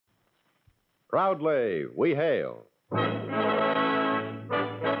Proudly, we hail.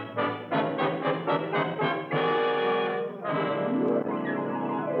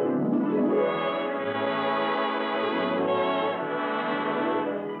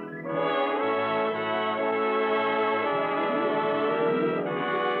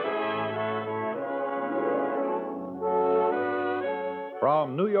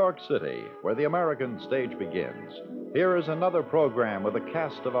 From New York City, where the American stage begins, here is another program with a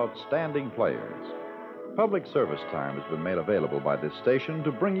cast of outstanding players. Public service time has been made available by this station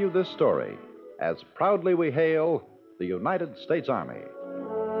to bring you this story, as proudly we hail the United States Army.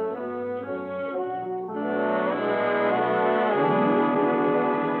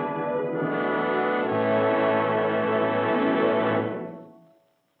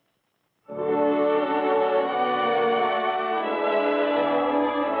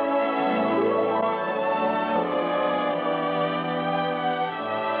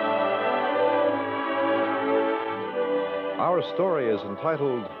 Our story is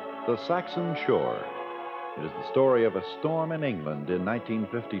entitled The Saxon Shore. It is the story of a storm in England in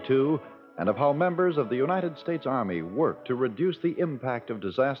 1952 and of how members of the United States Army worked to reduce the impact of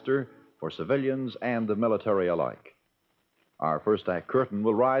disaster for civilians and the military alike. Our first act curtain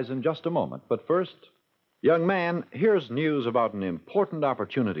will rise in just a moment, but first, young man, here's news about an important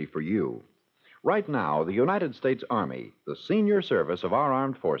opportunity for you. Right now, the United States Army, the senior service of our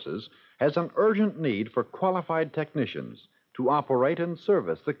armed forces, has an urgent need for qualified technicians to operate and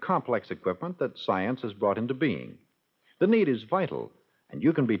service the complex equipment that science has brought into being. The need is vital, and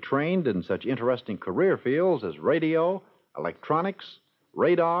you can be trained in such interesting career fields as radio, electronics,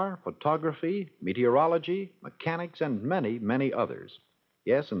 radar, photography, meteorology, mechanics, and many, many others.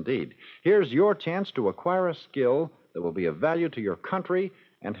 Yes, indeed. Here's your chance to acquire a skill that will be of value to your country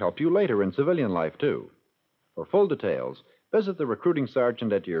and help you later in civilian life, too. For full details, visit the recruiting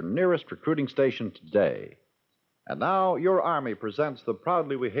sergeant at your nearest recruiting station today. And now, your Army presents the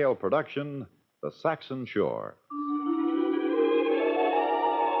Proudly We Hail production, The Saxon Shore.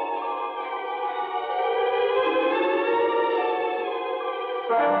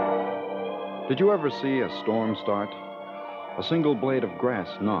 Did you ever see a storm start? A single blade of grass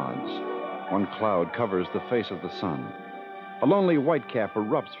nods. One cloud covers the face of the sun. A lonely whitecap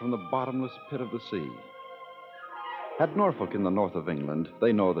erupts from the bottomless pit of the sea. At Norfolk in the north of England,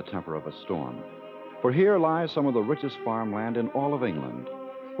 they know the temper of a storm. For here lies some of the richest farmland in all of England,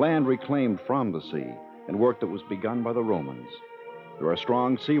 land reclaimed from the sea and work that was begun by the Romans. There are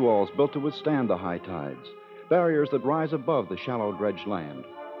strong seawalls built to withstand the high tides, barriers that rise above the shallow dredged land.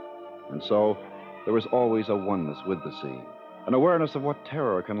 And so, there is always a oneness with the sea, an awareness of what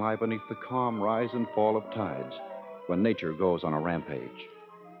terror can lie beneath the calm rise and fall of tides when nature goes on a rampage.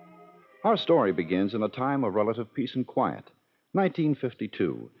 Our story begins in a time of relative peace and quiet,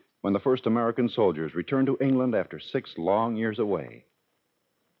 1952, when the first American soldiers returned to England after 6 long years away.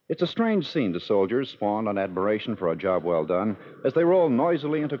 It's a strange scene to soldiers spawned on admiration for a job well done as they roll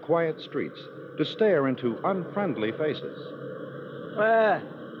noisily into quiet streets to stare into unfriendly faces.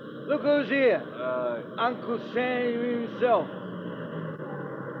 Look who's here. Uncle Sam himself.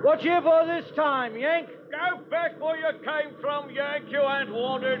 What you for this time, Yank? Go back where you came from, Yank. You ain't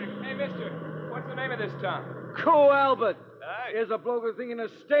wanted. Hey, mister, what's the name of this town? Cool Albert. Aye. Here's a bloke who's thinking of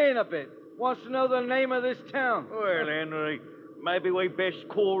staying a bit. Wants to know the name of this town. Well, Henry, maybe we best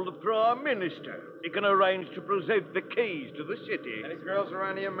call the Prime Minister. He can arrange to present the keys to the city. Any girls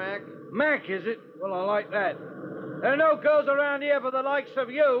around here, Mac? Mac, is it? Well, I like that. There are no girls around here for the likes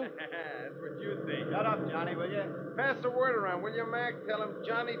of you. That's what you think. Shut up, Johnny, will you? Pass the word around, will you, Mac? Tell him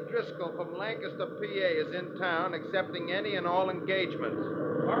Johnny Driscoll from Lancaster, PA is in town accepting any and all engagements.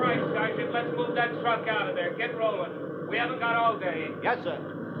 All right, Sergeant, let's move that truck out of there. Get rolling. We haven't got all day. Yes,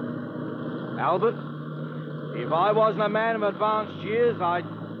 sir. Albert, if I wasn't a man of advanced years, I'd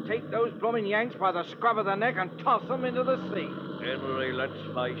take those blooming Yanks by the scruff of the neck and toss them into the sea. Henry, let's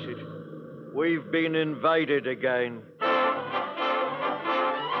face it. We've been invaded again.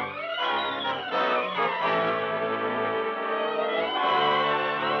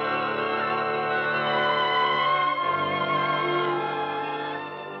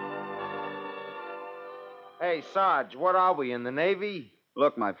 Hey, Sarge, what are we, in the Navy?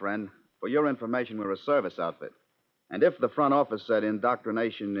 Look, my friend, for your information, we're a service outfit. And if the front office said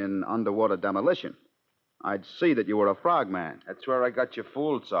indoctrination in underwater demolition, I'd see that you were a frogman. That's where I got you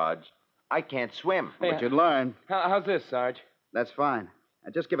fooled, Sarge. I can't swim. But you'd learn. How's this, Sarge? That's fine.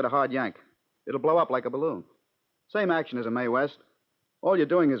 Now, just give it a hard yank. It'll blow up like a balloon. Same action as a Mae West. All you're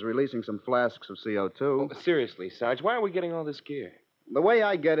doing is releasing some flasks of CO2. Seriously, Sarge, why are we getting all this gear? The way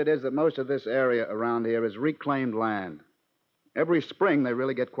I get it is that most of this area around here is reclaimed land. Every spring, they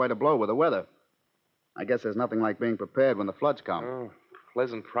really get quite a blow with the weather. I guess there's nothing like being prepared when the floods come. Oh,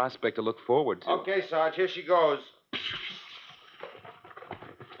 pleasant prospect to look forward to. Okay, Sarge, here she goes.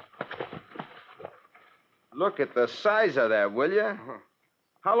 Look at the size of that, will you?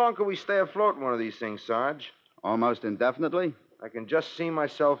 How long can we stay afloat in one of these things, Sarge? Almost indefinitely? I can just see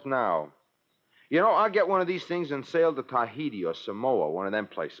myself now. You know, I'll get one of these things and sail to Tahiti or Samoa, one of them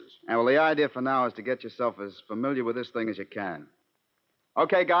places. And well, the idea for now is to get yourself as familiar with this thing as you can.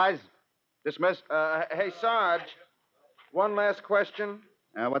 Okay, guys. Dismissed. Hey, Sarge, one last question.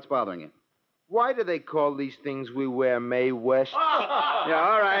 What's bothering you? Why do they call these things we wear Mae West? Yeah,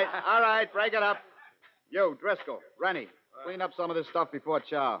 all right. All right, break it up. You, Driscoll, Rennie, clean up some of this stuff before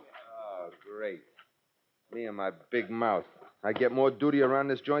chow. Oh, great. Me and my big mouth. I get more duty around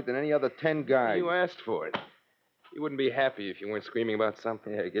this joint than any other 10 guys. You asked for it. You wouldn't be happy if you weren't screaming about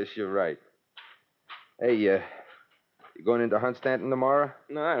something. Yeah, I guess you're right. Hey, you going into Hunt Stanton tomorrow?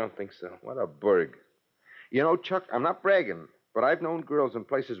 No, I don't think so. What a burg. You know, Chuck, I'm not bragging, but I've known girls in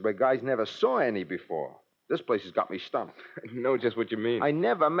places where guys never saw any before. This place has got me stumped. I know just what you mean. I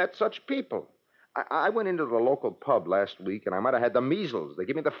never met such people. I went into the local pub last week, and I might have had the measles. They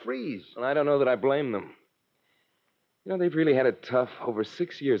gave me the freeze. Well, I don't know that I blame them. You know, they've really had it tough. Over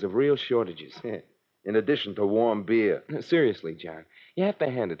 6 years of real shortages. In addition to warm beer. Seriously, John, you have to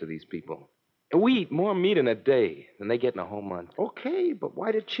hand it to these people. We eat more meat in a day than they get in a whole month. Okay, but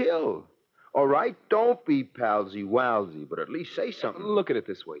why to chill? All right, don't be palsy-walsy, but at least say something. Look at it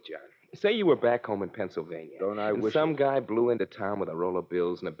this way, John. Say you were back home in Pennsylvania. Don't I and wish some it? guy blew into town with a roll of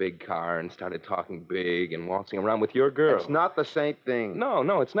bills and a big car and started talking big and waltzing around with your girl. It's not the same thing.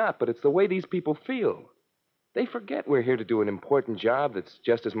 No, it's not, but it's the way these people feel. They forget we're here to do an important job that's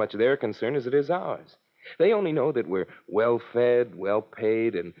just as much their concern as it is ours. They only know that we're well-fed,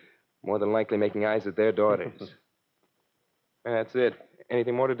 well-paid, and more than likely making eyes at their daughters. That's it.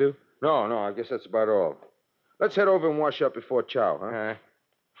 Anything more to do? No, I guess that's about all. Let's head over and wash up before chow, huh?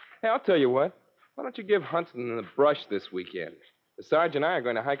 Hey, I'll tell you what. Why don't you give Huntston the brush this weekend? The Sarge and I are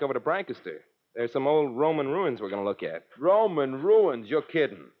going to hike over to Brancaster. There's some old Roman ruins we're going to look at. Roman ruins? You're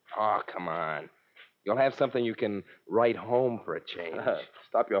kidding. Oh, come on. You'll have something you can write home for a change.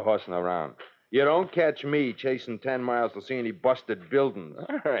 Stop your horsing around. You don't catch me chasing 10 miles to see any busted buildings.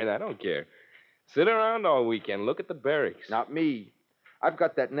 All right, I don't care. Sit around all weekend. Look at the barracks. Not me. I've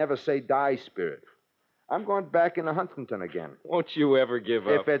got that never-say-die spirit. I'm going back into Huntington again. Won't you ever give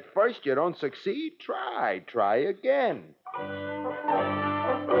up? If at first you don't succeed, try again.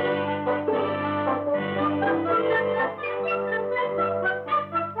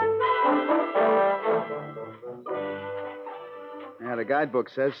 Yeah, the guidebook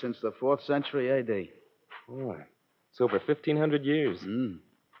says since the 4th century A.D. Boy, it's over 1,500 years. Mm.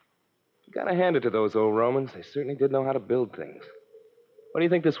 You gotta hand it to those old Romans. They certainly did know how to build things. What do you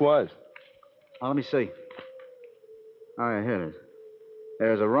think this was? Oh, let me see. Oh, yeah, here it is.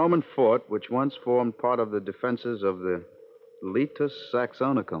 There's a Roman fort which once formed part of the defenses of the Litus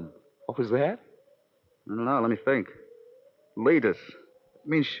Saxonicum. What was that? I don't know. Let me think. Litus. It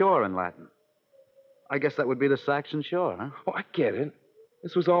means shore in Latin. I guess that would be the Saxon shore, huh? Oh, I get it.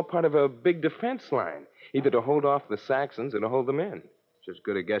 This was all part of a big defense line, either to hold off the Saxons or to hold them in. It's as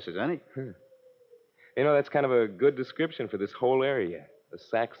good a guess as any. You know, that's kind of a good description for this whole area, the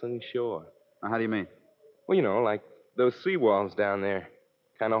Saxon shore. Now, how do you mean? Well, you know, like those seawalls down there,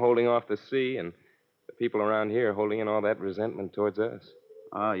 kind of holding off the sea, and the people around here holding in all that resentment towards us.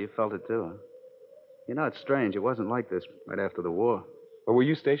 Oh, you felt it too, huh? You know, it's strange. It wasn't like this right after the war. Well, were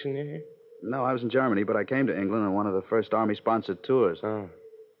you stationed near here? No, I was in Germany, but I came to England on one of the first Army-sponsored tours. Oh.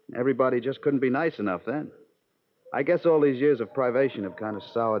 Everybody just couldn't be nice enough then. I guess all these years of privation have kind of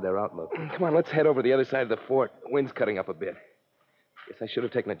soured their outlook. Come on, let's head over to the other side of the fort. The wind's cutting up a bit. Guess I should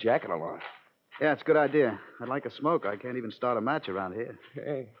have taken a jacket along. Yeah, it's a good idea. I'd like a smoke. I can't even start a match around here.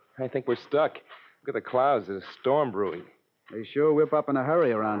 Hey, I think we're stuck. Look at the clouds. There's a storm brewing. They sure whip up in a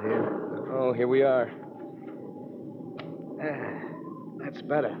hurry around here. Oh, here we are. That's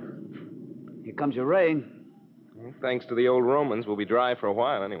better. Here comes your rain. Well, thanks to the old Romans, we'll be dry for a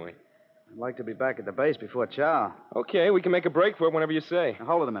while anyway. I'd like to be back at the base before chow. Okay, we can make a break for it whenever you say. Now,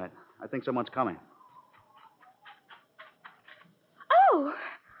 hold it a minute. I think someone's coming. Oh!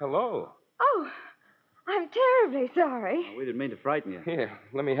 Hello. Oh, I'm terribly sorry. We didn't mean to frighten you. Here,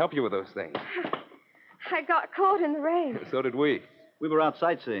 let me help you with those things. I got caught in the rain. So did we. We were out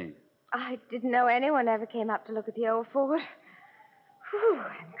sightseeing. I didn't know anyone ever came up to look at the old fort. Whew,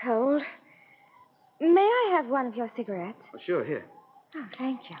 I'm cold. May I have one of your cigarettes? Oh, sure, here. Oh,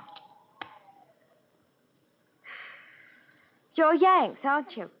 thank you. You're Yanks,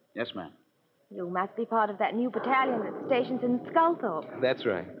 aren't you? Yes, ma'am. You must be part of that new battalion that's stationed in Sculthorpe. That's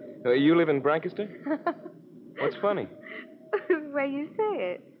right. You live in Brancaster? What's funny? Well, you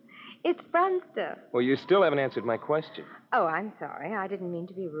say it. It's Brunster. Well, you still haven't answered my question. Oh, I'm sorry. I didn't mean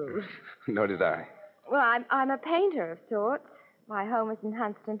to be rude. Nor did I. Well, I'm a painter of sorts. My home is in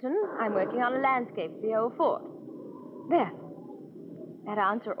Hunstanton. I'm working on a landscape for the old fort. There. That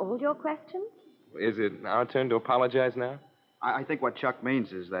answer all your questions? Is it our turn to apologize now? I think what Chuck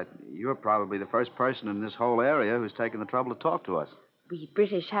means is that you're probably the first person in this whole area who's taken the trouble to talk to us. We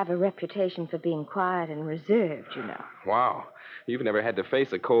British have a reputation for being quiet and reserved, you know. Wow. You've never had to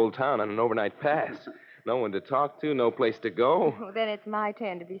face a cold town on an overnight pass. No one to talk to, no place to go. Well, then it's my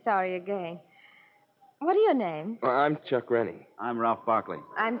turn to be sorry again. What are your names? Well, I'm Chuck Rennie. I'm Ralph Barkley.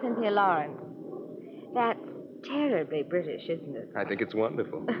 I'm Cynthia Lawrence. That's terribly British, isn't it? I think it's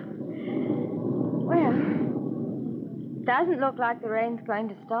wonderful. Well, doesn't look like the rain's going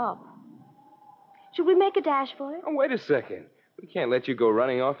to stop. Should we make a dash for it? Oh, wait a second. We can't let you go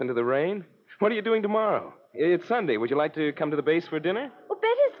running off into the rain. What are you doing tomorrow? It's Sunday. Would you like to come to the base for dinner? Well,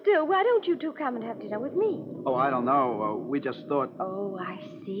 better still, why don't you two come and have dinner with me? Oh, I don't know. We just thought... Oh, I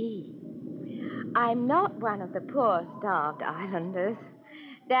see. I'm not one of the poor, starved islanders.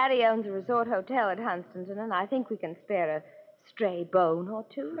 Daddy owns a resort hotel at Hunstanton, and I think we can spare a stray bone or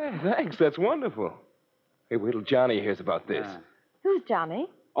two. Hey, thanks. That's wonderful. Hey, wait till Johnny hears about this. Who's Johnny?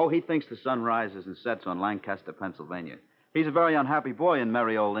 Oh, he thinks the sun rises and sets on Lancaster, Pennsylvania. He's a very unhappy boy in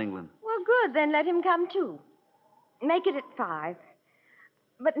merry old England. Well, good. Then let him come, too. Make it at 5.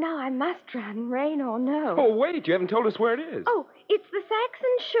 But now I must run, rain or no. Oh, wait. You haven't told us where it is. Oh, it's the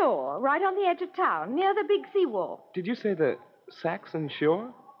Saxon shore, right on the edge of town, near the big seawall. Did you say the Saxon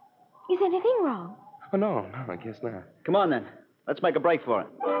shore? Is anything wrong? Oh, no, I guess not. Come on, then. Let's make a break for it.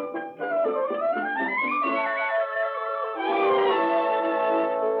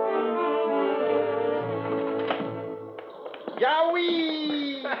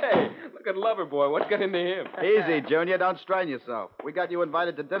 Yowie! Hey, look at Loverboy. What's got into him? Easy, Junior. Don't strain yourself. We got you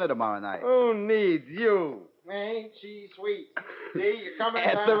invited to dinner tomorrow night. Who needs you? Ain't she sweet? See, you're coming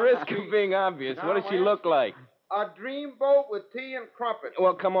At down. the risk of being obvious, what does she look like? A dreamboat with tea and crumpets.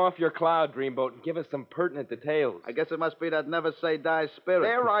 Well, come off your cloud, Dreamboat, and give us some pertinent details. I guess it must be that never-say-die spirit.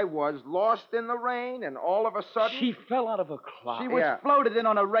 There I was, lost in the rain, and all of a sudden... She fell out of a cloud. She was floated in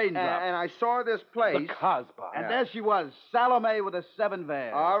on a raindrop. And I saw this place... The Cosby. And there she was, Salome with a 7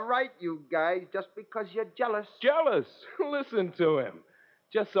 veil. All right, you guys, just because you're jealous. Jealous? Listen to him.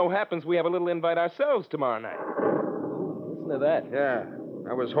 Just so happens we have a little invite ourselves tomorrow night. Ooh, listen to that. Yeah,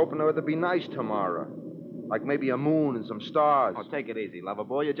 I was hoping it would be nice tomorrow. Like maybe a moon and some stars. Oh, take it easy, lover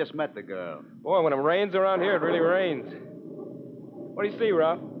boy. You just met the girl. Boy, when it rains around here, it really rains. What do you see,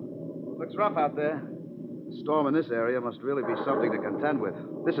 Ralph? Looks rough out there. The storm in this area must really be something to contend with.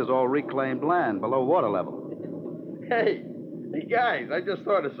 This is all reclaimed land below water level. Hey, guys, I just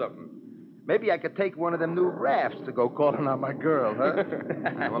thought of something. Maybe I could take one of them new rafts to go calling on my girl, huh?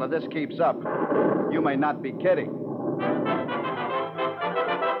 Well, if this keeps up, you may not be kidding.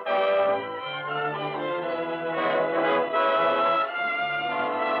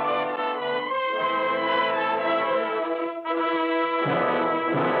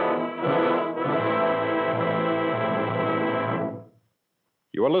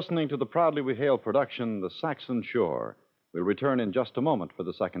 You are listening to the Proudly We Hail production, The Saxon Shore. We'll return in just a moment for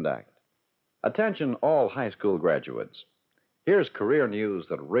the second act. Attention, all high school graduates. Here's career news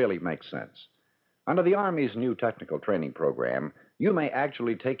that really makes sense. Under the Army's new technical training program, you may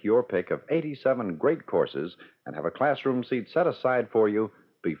actually take your pick of 87 great courses and have a classroom seat set aside for you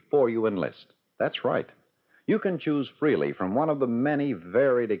before you enlist. That's right. You can choose freely from one of the many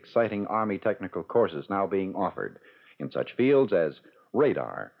varied, exciting Army technical courses now being offered in such fields as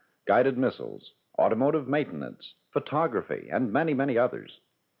radar, guided missiles, automotive maintenance, photography, and many, many others.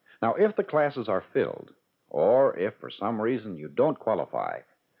 Now, if the classes are filled, or if for some reason you don't qualify,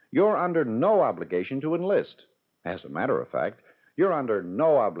 you're under no obligation to enlist. As a matter of fact, you're under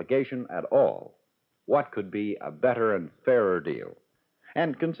no obligation at all. What could be a better and fairer deal?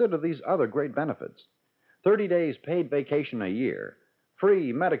 And consider these other great benefits: 30 days paid vacation a year,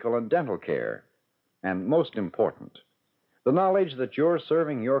 free medical and dental care, and most important, the knowledge that you're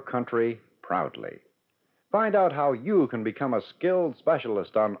serving your country proudly. Find out how you can become a skilled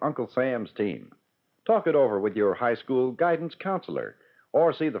specialist on Uncle Sam's team. Talk it over with your high school guidance counselor,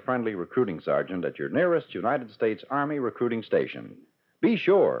 or see the friendly recruiting sergeant at your nearest United States Army recruiting station. Be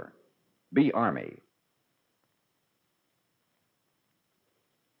sure. Be Army.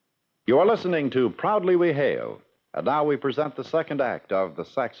 You are listening to Proudly We Hail, and now we present the second act of The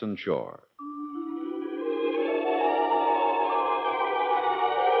Saxon Shore.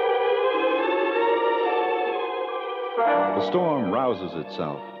 The storm rouses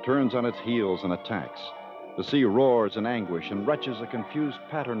itself, turns on its heels and attacks. The sea roars in anguish and retches a confused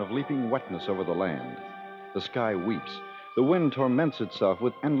pattern of leaping wetness over the land. The sky weeps. The wind torments itself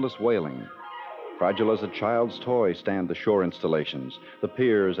with endless wailing. Fragile as a child's toy stand the shore installations, the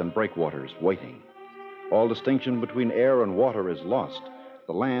piers and breakwaters, waiting. All distinction between air and water is lost.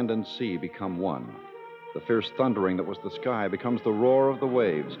 The land and sea become one. The fierce thundering that was the sky becomes the roar of the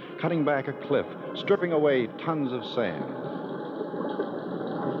waves, cutting back a cliff, stripping away tons of sand.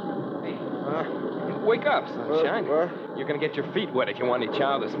 Wake up, sunshine. You're going to get your feet wet if you want any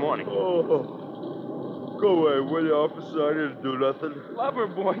chow this morning. Oh, go away, will you, officer? I didn't do nothing. Lover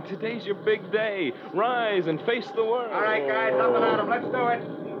boy, today's your big day. Rise and face the world. All right, guys, up and at 'em. Let's do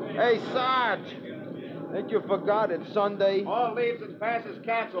it. Hey, Sarge! Ain't you forgot it's Sunday? All leaves and passes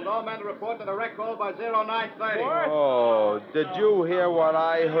canceled. All men to report to the rec hall by 0930. What? Oh, did you hear what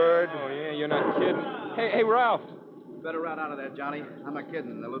I heard? Oh, yeah, you're not kidding. Hey, Ralph. Better ride out of there, Johnny. I'm not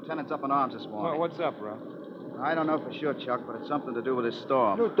kidding. The lieutenant's up in arms this morning. What's up, Ralph? I don't know for sure, Chuck, but it's something to do with this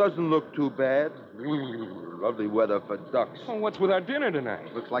storm. It doesn't look too bad. Lovely weather for ducks. Well, what's with our dinner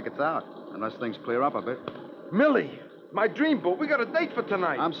tonight? Looks like it's out, unless things clear up a bit. Millie, my dreamboat. We got a date for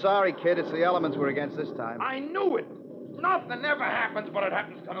tonight. I'm sorry, kid. It's the elements we're against this time. I knew it. Nothing ever happens, but it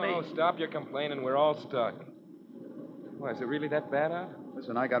happens to me. Oh, stop your complaining. We're all stuck. Why, is it really that bad out?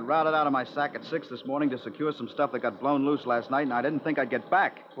 Listen, I got routed out of my sack at 6 this morning to secure some stuff that got blown loose last night, and I didn't think I'd get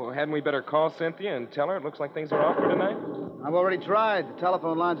back. Well, hadn't we better call Cynthia and tell her it looks like things are off for tonight? I've already tried. The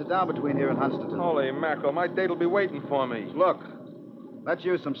telephone lines are down between here and Hunstanton. Holy mackerel, my date'll be waiting for me. Look, let's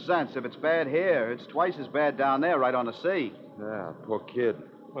use some sense. If it's bad here, it's twice as bad down there, right on the sea. Yeah, poor kid.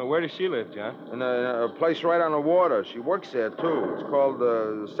 Well, where does she live, John? In a place right on the water. She works there, too. It's called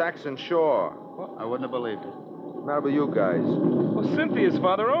the Saxon Shore. Well, I wouldn't have believed it. How about you guys? Well, Cynthia's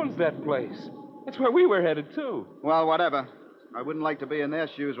father owns that place. That's where we were headed, too. Well, whatever. I wouldn't like to be in their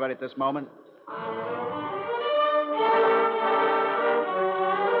shoes right at this moment.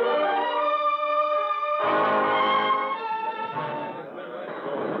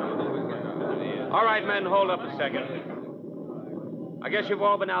 All right, men, hold up a second. I guess you've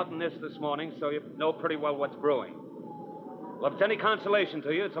all been out in this morning, so you know pretty well what's brewing. Well, if it's any consolation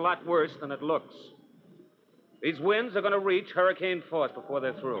to you, it's a lot worse than it looks. These winds are going to reach hurricane force before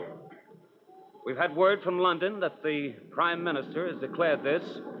they're through. We've had word from London that the Prime Minister has declared this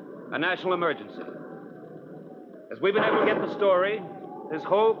a national emergency. As we've been able to get the story, this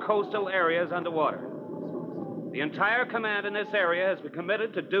whole coastal area is underwater. The entire command in this area has been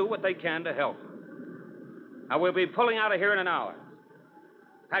committed to do what they can to help. Now, we'll be pulling out of here in an hour.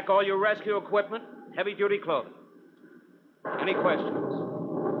 Pack all your rescue equipment, heavy-duty clothing. Any questions?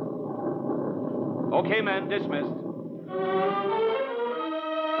 Okay, men, dismissed.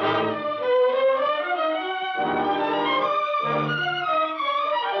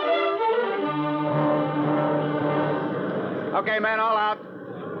 Okay, men, all out.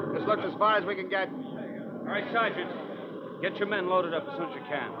 This looks as far as we can get. All right, Sergeant, get your men loaded up as soon as you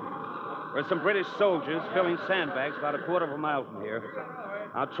can. There's some British soldiers filling sandbags about a quarter of a mile from here.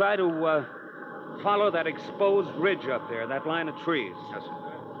 I'll try to follow that exposed ridge up there, that line of trees. Yes, sir.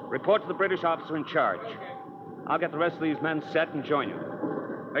 Report to the British officer in charge. I'll get the rest of these men set and join you.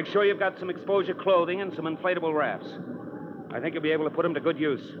 Make sure you've got some exposure clothing and some inflatable rafts. I think you'll be able to put them to good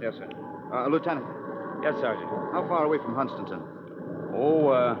use. Yes, sir. Lieutenant, Yes, Sergeant. how far are we from Hunstanton? Oh,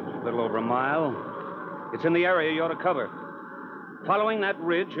 a little over a mile. It's in the area you ought to cover. Following that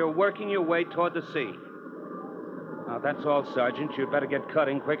ridge, you're working your way toward the sea. Now, that's all, Sergeant. You'd better get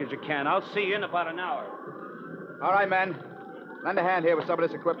cutting quick as you can. I'll see you in about an hour. All right, men. Lend a hand here with some of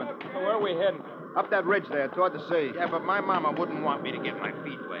this equipment. Where are we heading? Up that ridge there, toward the sea. Yeah, but my mama wouldn't want me to get my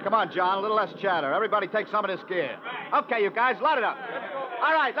feet wet. Come on, John, a little less chatter. Everybody take some of this gear. Okay, you guys, load it up.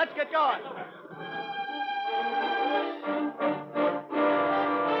 All right, let's get going.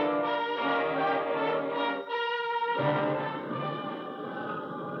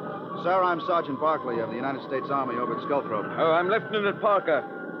 Sir, I'm Sergeant Barkley of the United States Army over at Scullthrope. Oh, I'm Lieutenant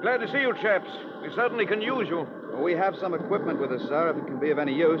Parker. Glad to see you, chaps. We certainly can use you. Well, we have some equipment with us, sir, if it can be of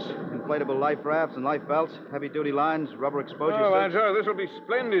any use. Inflatable life rafts and life belts, heavy-duty lines, rubber exposure suits. sir, this will be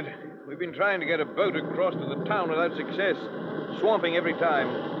splendid. We've been trying to get a boat across to the town without success. Swamping every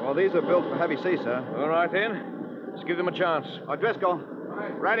time. Well, these are built for heavy sea, sir. All right, then. Let's give them a chance. O'Driscoll,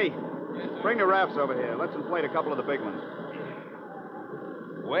 ready. Bring the rafts over here. Let's inflate a couple of the big ones.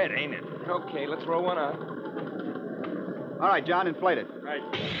 Wet, ain't it? Okay, let's roll one out. All right, John, inflate it. Right.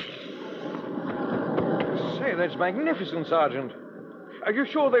 Say, that's magnificent, Sergeant. Are you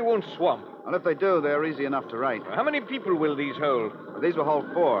sure they won't swamp? And if they do, they're easy enough to right. How many people will these hold? Well, these will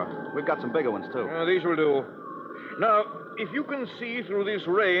hold 4. We've got some bigger ones, too. These will do. Now, if you can see through this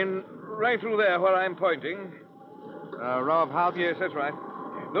rain, right through there where I'm pointing. Row of houses? Yes, that's right.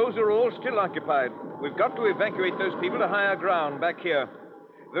 Those are all still occupied. We've got to evacuate those people to higher ground back here.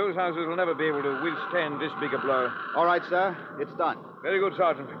 Those houses will never be able to withstand this big a blow. All right, sir. It's done. Very good,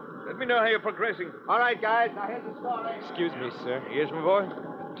 Sergeant. Let me know how you're progressing. All right, guys. Now here's the story. Excuse me, sir. Yes, my boy?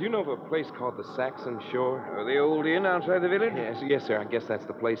 Do you know of a place called the Saxon Shore? The old inn outside the village? Yes, sir. I guess that's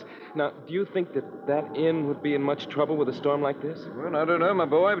the place. Now, do you think that inn would be in much trouble with a storm like this? Well, I don't know, my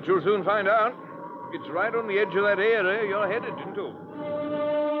boy, but you'll soon find out. It's right on the edge of that area you're headed into.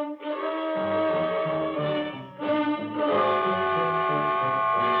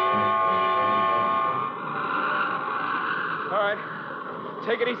 All right.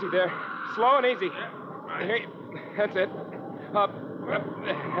 Take it easy there. Slow and easy. Here, that's it. Up.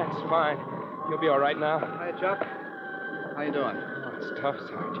 That's fine. You'll be all right now. Hey, Chuck. How you doing? Oh, it's tough,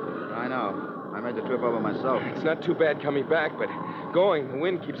 Sarge. I know. I made the trip over myself. It's not too bad coming back, but going, the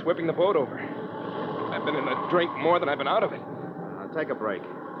wind keeps whipping the boat over. I've been in a drink more than I've been out of it. Take a break.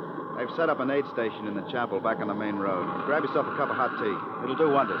 They've set up an aid station in the chapel back on the main road. Grab yourself a cup of hot tea. It'll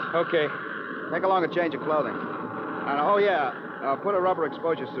do wonders. Okay. Take along a change of clothing. And, put a rubber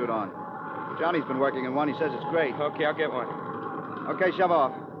exposure suit on. Johnny's been working in one. He says it's great. Okay, I'll get one. Okay, shove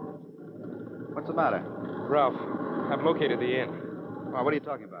off. What's the matter? Ralph, I've located the inn. Oh, what are you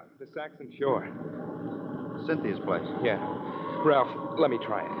talking about? The Saxon Shore. Cynthia's place. Yeah. Ralph, let me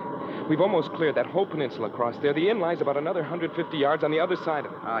try it. We've almost cleared that whole peninsula across there. The inn lies about another 150 yards on the other side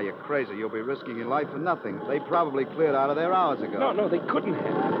of it. Ah, you're crazy. You'll be risking your life for nothing. They probably cleared out of there hours ago. No, they couldn't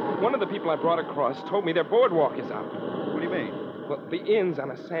have. One of the people I brought across told me their boardwalk is out. What do you mean? Well, the inn's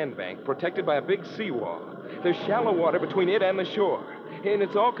on a sandbank protected by a big seawall. There's shallow water between it and the shore, and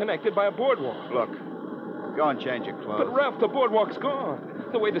it's all connected by a boardwalk. Look, go and change your clothes. But, Ralph, the boardwalk's gone.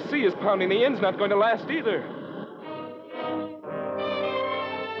 The way the sea is pounding, the inn's not going to last either.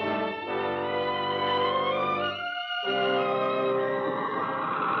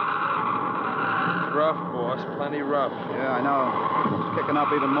 Rough, boss. Plenty rough. Yeah, I know. It's kicking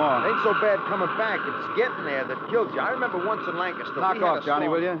up even more. Ain't so bad coming back. It's getting there that kills you. I remember once in Lancaster. Knock we had off, a Johnny,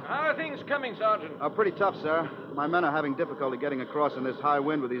 storm. will you? How are things coming, Sergeant? Pretty tough, sir. My men are having difficulty getting across in this high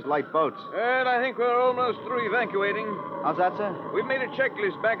wind with these light boats. Well, I think we're almost through evacuating. How's that, sir? We've made a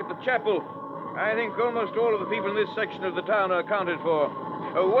checklist back at the chapel. I think almost all of the people in this section of the town are accounted for.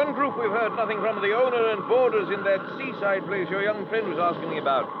 One group we've heard nothing from, the owner and boarders in that seaside place your young friend was asking me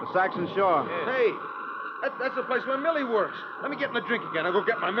about. The Saxon Shore. Yes. Hey, that's the place where Millie works. Let me get in the drink again. I'll go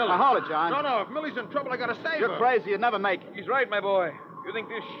get my Millie. Now, hold it, John. No, if Millie's in trouble, I gotta save You're her. crazy. You'd never make it. He's right, my boy. You think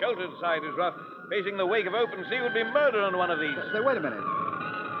this sheltered side is rough? Facing the wake of open sea would be murder on one of these. Say, wait a minute.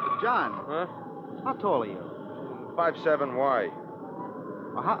 John, Huh? how tall are you? 5'7", why?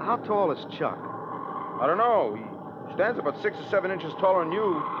 Well, how tall is Chuck? I don't know. He stands about 6 or 7 inches taller than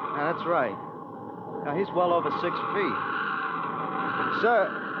you. Yeah, that's right. Now, he's well over 6 feet.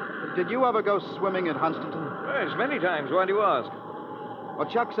 Sir, did you ever go swimming at Hunstanton? Yes, many times. Why do you ask? Well,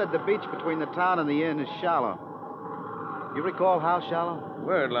 Chuck said the beach between the town and the inn is shallow. You recall how shallow?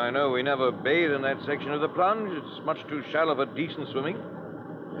 Well, I know we never bathe in that section of the plunge. It's much too shallow for decent swimming.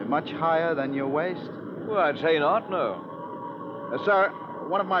 Much higher than your waist? Well, I'd say not, no. Sir,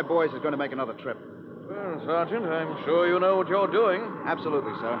 one of my boys is going to make another trip. Well, Sergeant, I'm sure you know what you're doing.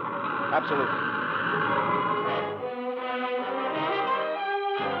 Absolutely, sir. Absolutely.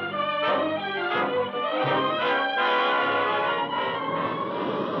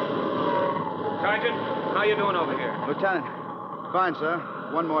 Sergeant, how you doing over here? Lieutenant. Fine, sir.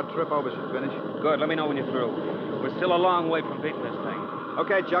 One more trip over should finish. Good. Let me know when you're through. We're still a long way from beating this thing.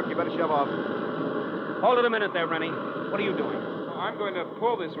 Okay, Chuck, you better shove off. Hold it a minute there, Rennie. What are you doing? I'm going to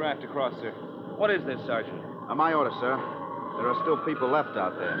pull this raft across, sir. What is this, Sergeant? My order, sir. There are still people left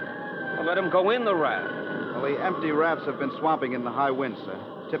out there. Well, let them go in the raft. Well, the empty rafts have been swamping in the high wind,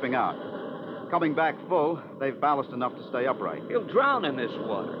 sir, tipping out. Coming back full, they've ballast enough to stay upright. He'll drown in this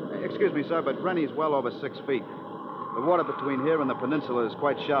water. Excuse me, sir, but Rennie's well over 6 feet. The water between here and the peninsula is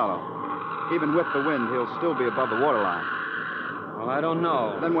quite shallow. Even with the wind, he'll still be above the waterline. Well, I don't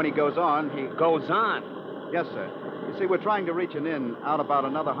know. Then when he goes on, he... Goes on? Yes, sir. You see, we're trying to reach an inn out about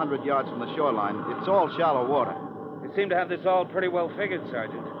another 100 yards from the shoreline. It's all shallow water. You seem to have this all pretty well figured,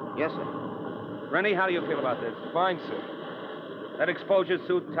 Sergeant. Yes, sir. Rennie, how do you feel about this? Fine, sir. That exposure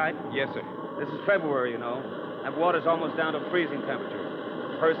suit tight? Yes, sir. This is February, you know. That water's almost down to freezing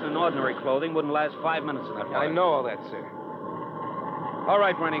temperature. A person in ordinary clothing wouldn't last 5 minutes in that water. I know all that, sir. All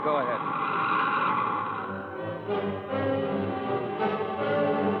right, Rennie, go ahead.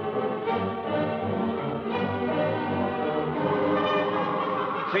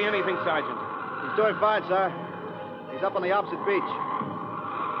 See anything, Sergeant? He's doing fine, sir. He's He's up on the opposite beach.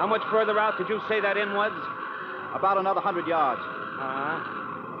 How much further out did you say that inn was? About another 100 yards.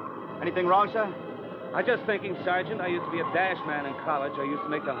 Anything wrong, sir? I was just thinking, Sergeant, I used to be a dash man in college. I used to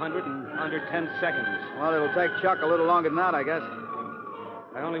make the 100 in under 10 seconds. Well, it'll take Chuck a little longer than that, I guess.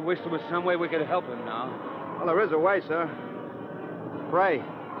 I only wish there was some way we could help him now. Well, there is a way, sir. Pray.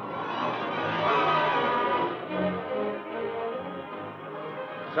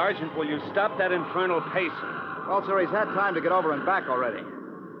 Sergeant, will you stop that infernal pacing? Well, sir, he's had time to get over and back already.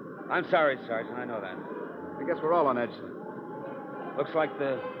 I'm sorry, Sergeant. I know that. I guess we're all on edge, sir. Looks like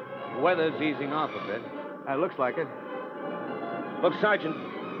the weather's easing off a bit. It looks like it. Look, Sergeant,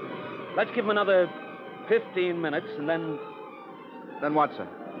 let's give him another 15 minutes, and then... Then what, sir?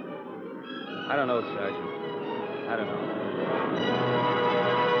 I don't know, Sergeant. I don't know.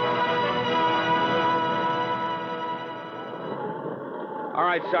 All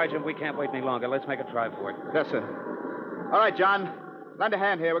right, Sergeant, we can't wait any longer. Let's make a try for it. Yes, sir. All right, John. Lend a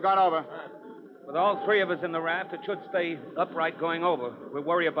hand here. We're going over. With all three of us in the raft, it should stay upright going over. We'll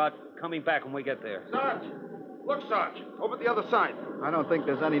worry about coming back when we get there. Sarge! Look, Sarge. Over the other side. I don't think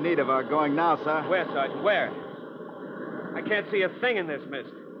there's any need of our going now, sir. Where, Sergeant? Where? I can't see a thing in this mist.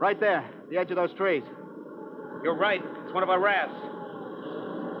 Right there, the edge of those trees. You're right. It's one of our rafts.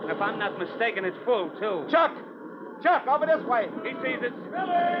 And if I'm not mistaken, it's full, too. Chuck! Chuck, over this way. He sees it.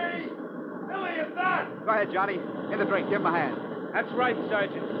 Billy! Billy, it's that! Go ahead, Johnny. In the drink. Give him a hand. That's right,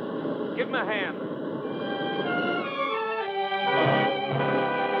 Sergeant. Give him a hand.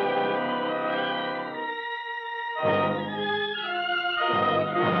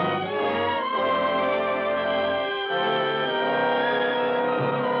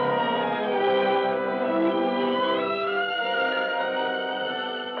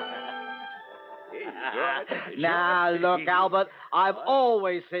 Now, look, Albert, I've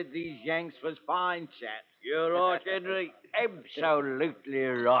always said these Yanks was fine chaps. You're right, Henry. Absolutely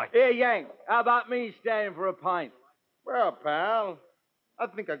right. Here, Yank, how about me standing for a pint? Well, pal, I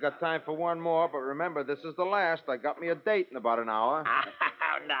think I got time for one more, but remember, this is the last. I got me a date in about an hour.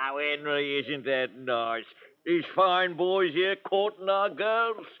 Now, Henry, isn't that nice? These fine boys here courting our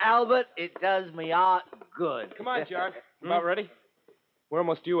girls. Albert, it does me heart good. Come on, John. About ready? We're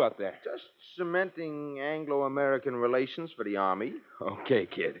almost due out there. Just cementing Anglo-American relations for the Army. Okay,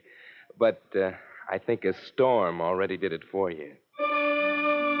 kid. But I think a storm already did it for you.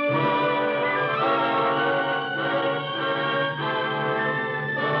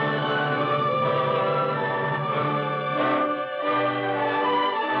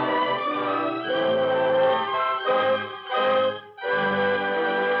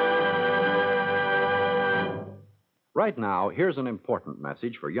 Right now, here's an important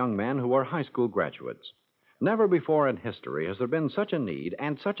message for young men who are high school graduates. Never before in history has there been such a need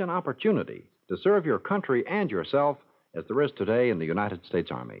and such an opportunity to serve your country and yourself as there is today in the United States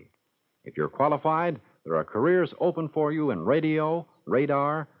Army. If you're qualified, there are careers open for you in radio,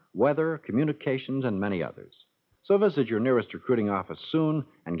 radar, weather, communications, and many others. So visit your nearest recruiting office soon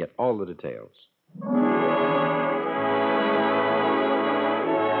and get all the details.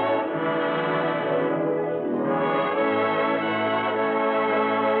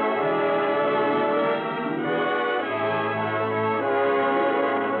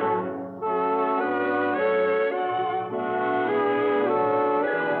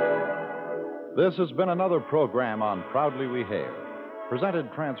 This has been another program on Proudly We Hail,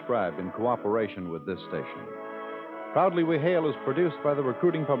 presented transcribed in cooperation with this station. Proudly We Hail is produced by the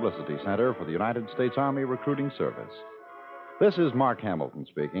Recruiting Publicity Center for the United States Army Recruiting Service. This is Mark Hamilton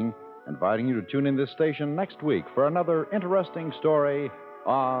speaking, inviting you to tune in this station next week for another interesting story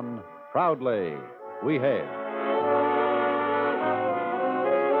on Proudly We Hail.